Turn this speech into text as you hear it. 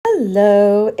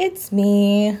Hello, it's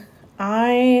me.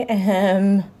 I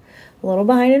am a little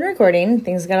behind in recording.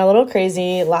 Things got a little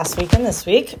crazy last week and this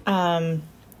week, but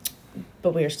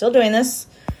we are still doing this,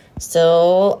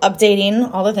 still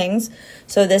updating all the things.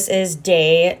 So this is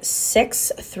day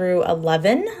 6 through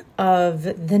 11 of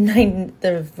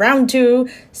the round 2,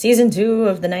 season 2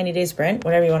 of the 90-day sprint,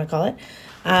 whatever you want to call it.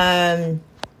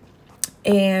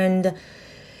 And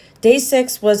day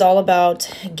 6 was all about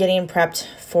getting prepped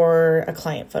for a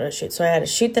client photo shoot. So I had to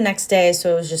shoot the next day.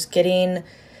 So it was just getting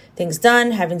things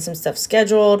done, having some stuff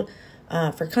scheduled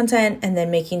for content, and then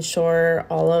making sure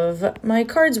all of my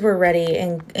cards were ready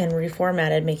and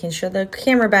reformatted, making sure the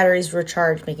camera batteries were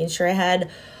charged, making sure I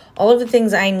had all of the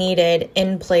things I needed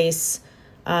in place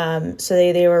so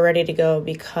they were ready to go,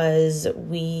 because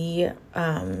we're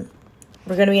going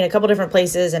to be in a couple different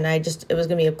places, and it was going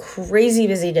to be a crazy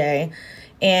busy day.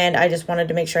 And I just wanted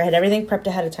to make sure I had everything prepped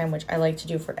ahead of time, which I like to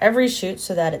do for every shoot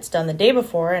so that it's done the day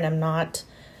before and I'm not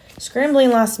scrambling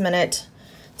last minute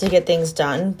to get things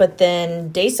done. But then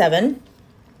day 7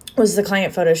 was the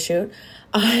client photo shoot.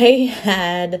 I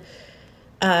had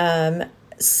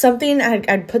something,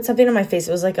 I'd put something on my face.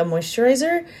 It was like a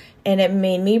moisturizer, and it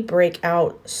made me break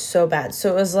out so bad.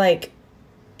 So it was like,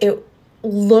 it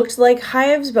looked like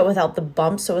hives, but without the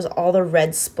bumps. So it was all the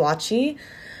red splotchy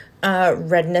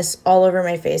redness all over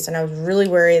my face, and I was really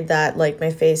worried that like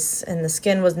my face and the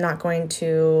skin was not going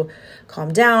to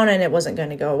calm down and it wasn't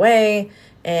going to go away,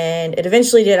 and it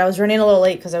eventually did. I was running a little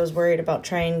late because I was worried about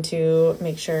trying to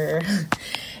make sure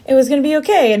it was going to be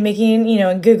okay, and making,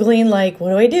 and Googling like, what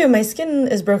do I do? My skin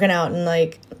is broken out, and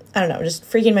like, I don't know, just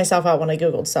freaking myself out when I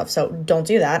Googled stuff. So don't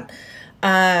do that.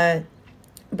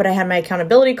 But I had my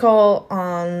accountability call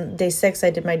on day 6. I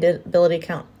did my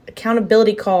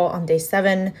accountability call on day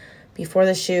 7 before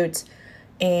the shoot,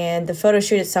 and the photo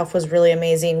shoot itself was really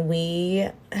amazing. We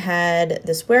had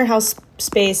this warehouse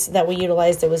space that we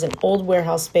utilized. It was an old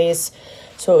warehouse space,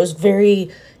 so it was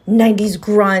very 90s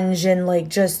grunge, and like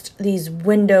just these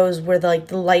windows where the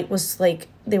light was like,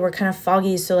 they were kind of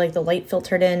foggy, so like the light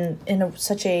filtered in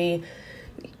such an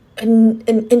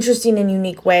interesting and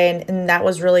unique way, and that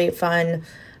was really fun.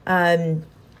 And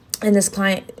this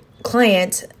client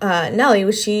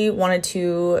Nellie, she wanted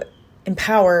to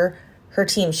empower her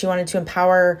team. She wanted to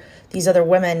empower these other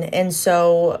women. And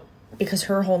so, because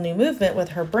her whole new movement with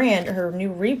her brand, her new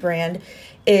rebrand,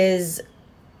 is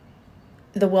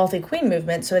the Wealthy Queen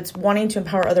movement. So it's wanting to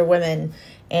empower other women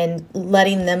and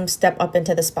letting them step up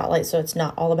into the spotlight, so it's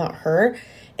not all about her.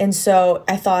 And so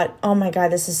I thought, oh my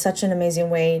God, this is such an amazing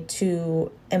way to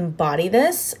embody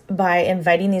this by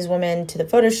inviting these women to the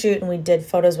photo shoot. And we did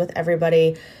photos with everybody.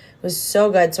 It was so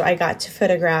good. So I got to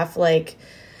photograph like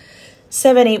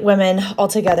 7-8 women all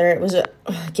together. It was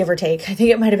give or take. I think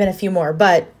it might have been a few more,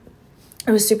 but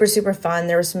it was super, super fun.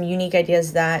 There were some unique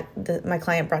ideas that my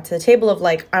client brought to the table of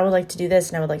like, I would like to do this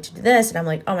and I would like to do this. And I'm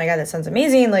like, oh my God, that sounds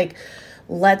amazing. Like,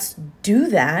 let's do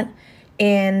that.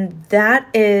 And that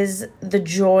is the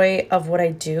joy of what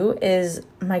I do, is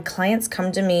my clients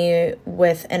come to me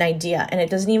with an idea, and it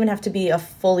doesn't even have to be a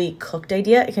fully cooked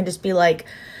idea. It can just be like,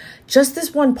 just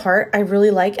this one part I really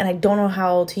like, and I don't know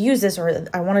how to use this, or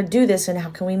I want to do this, and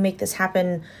how can we make this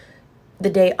happen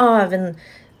the day of? And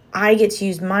I get to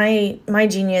use my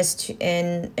genius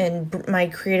and my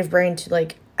creative brain to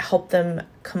like help them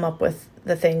come up with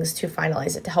the things to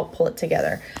finalize it, to help pull it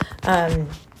together.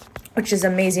 Which is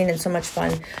amazing and so much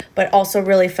fun, but also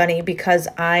really funny because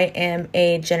I am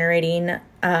a generating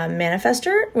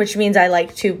manifester, which means I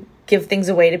like to give things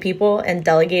away to people and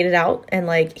delegate it out and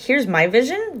like, here's my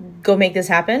vision, go make this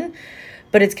happen.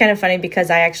 But it's kind of funny because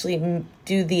I actually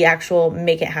do the actual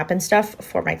make it happen stuff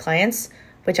for my clients,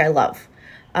 which I love.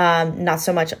 Not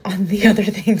so much on the other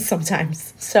things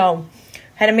sometimes. So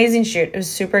had an amazing shoot. It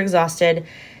was super exhausted.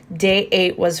 Day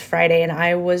 8 was Friday, and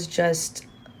I was just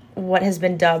what has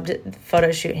been dubbed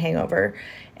photo shoot hangover.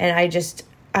 And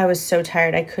I was so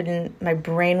tired. My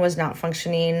brain was not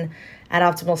functioning at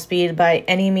optimal speed by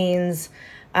any means.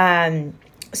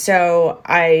 So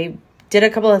I did a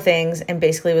couple of things and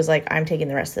basically was like, I'm taking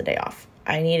the rest of the day off.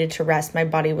 I needed to rest. My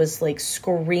body was like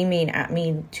screaming at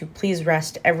me to please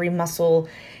rest. Every muscle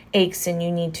aches and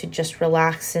you need to just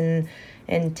relax and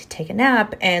to take a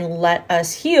nap and let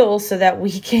us heal so that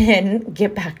we can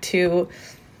get back to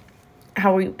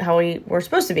how we were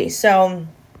supposed to be. So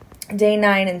day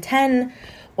 9 and 10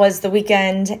 was the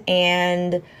weekend,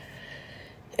 and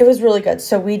it was really good.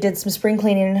 So we did some spring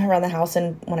cleaning around the house,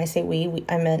 and when I say we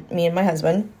I meant me and my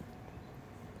husband.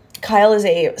 Kyle is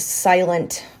a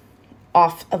silent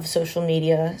off of social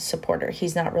media supporter.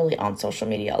 He's not really on social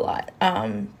media a lot,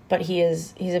 but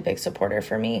he's a big supporter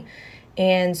for me.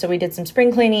 And so we did some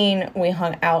spring cleaning. We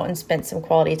hung out and spent some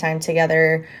quality time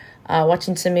together,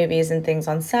 watching some movies and things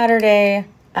on Saturday,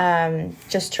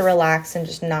 just to relax and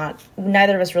just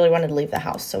neither of us really wanted to leave the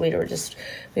house. So we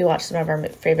watched some of our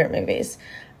favorite movies.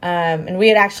 And we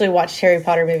had actually watched Harry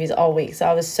Potter movies all week. So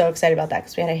I was so excited about that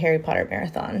because we had a Harry Potter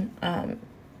marathon,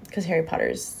 because Harry Potter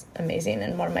is amazing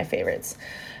and one of my favorites.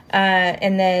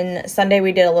 And then Sunday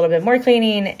we did a little bit more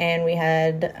cleaning, and we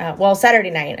had, Saturday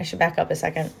night, I should back up a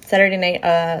second. Saturday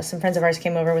night, some friends of ours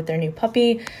came over with their new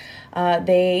puppy.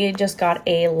 They just got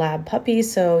a lab puppy,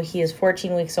 so he is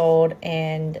 14 weeks old,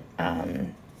 and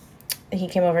he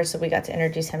came over, so we got to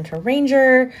introduce him to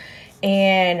Ranger.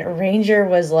 And Ranger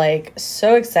was like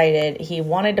so excited. He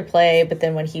wanted to play, but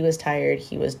then when he was tired,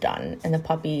 he was done. And the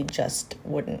puppy just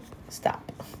wouldn't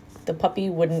stop. The puppy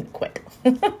wouldn't quit.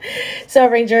 So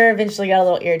Ranger eventually got a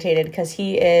little irritated because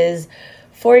he is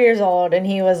 4 years old, and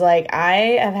he was like,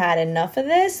 I have had enough of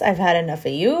this. I've had enough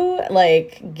of you.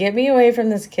 Like, get me away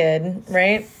from this kid,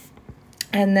 right?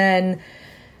 And then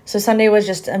so Sunday was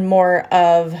just more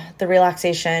of the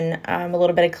relaxation, a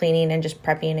little bit of cleaning and just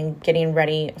prepping and getting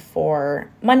ready for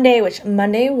Monday, which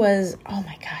Monday was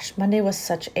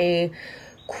such a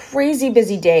crazy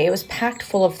busy day. It was packed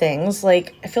full of things.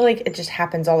 Like, I feel like it just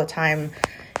happens all the time.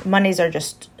 Mondays are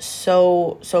just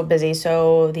so busy.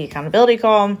 So the accountability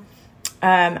call,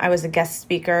 I was a guest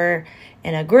speaker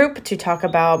in a group to talk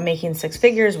about making six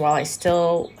figures while I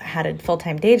still had a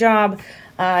full-time day job.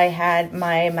 I had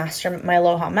my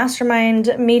Aloha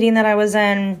Mastermind meeting that I was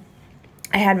in.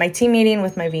 I had my team meeting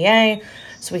with my VA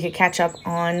so we could catch up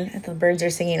on, the birds are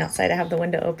singing outside. I have the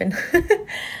window open.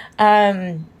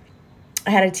 I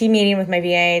had a team meeting with my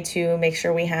VA to make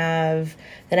sure we have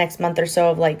the next month or so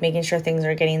of like making sure things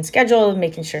are getting scheduled,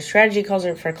 making sure strategy calls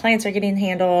for clients are getting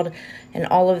handled, and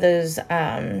all of those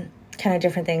kind of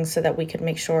different things so that we could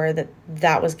make sure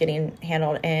that was getting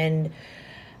handled. And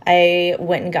I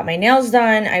went and got my nails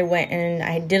done. I went and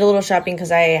I did a little shopping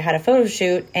because I had a photo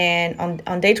shoot, and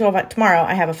on day 12 tomorrow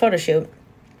I have a photo shoot.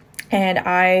 And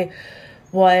I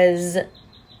was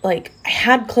like, I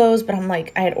had clothes, but I'm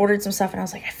like, I had ordered some stuff and I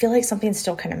was like, I feel like something's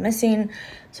still kind of missing.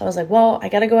 So I was like, well, I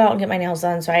got to go out and get my nails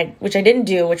done. So which I didn't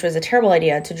do, which was a terrible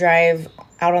idea, to drive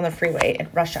out on the freeway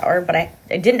at rush hour. But I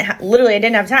didn't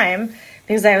have time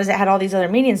because I had all these other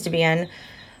meetings to be in.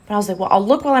 But I was like, well, I'll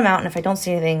look while I'm out. And if I don't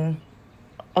see anything,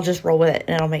 I'll just roll with it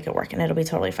and it'll make it work and it'll be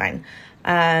totally fine.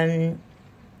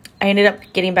 I ended up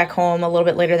getting back home a little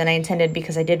bit later than I intended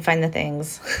because I did find the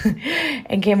things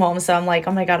and came home. So I'm like,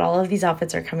 oh my God, all of these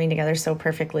outfits are coming together so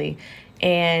perfectly.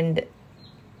 And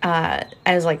I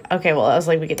was like, okay, well, I was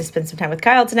like, we get to spend some time with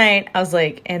Kyle tonight. I was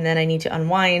like, and then I need to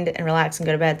unwind and relax and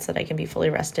go to bed so that I can be fully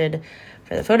rested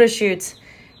for the photo shoots.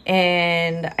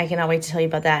 And I cannot wait to tell you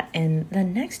about that in the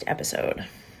next episode.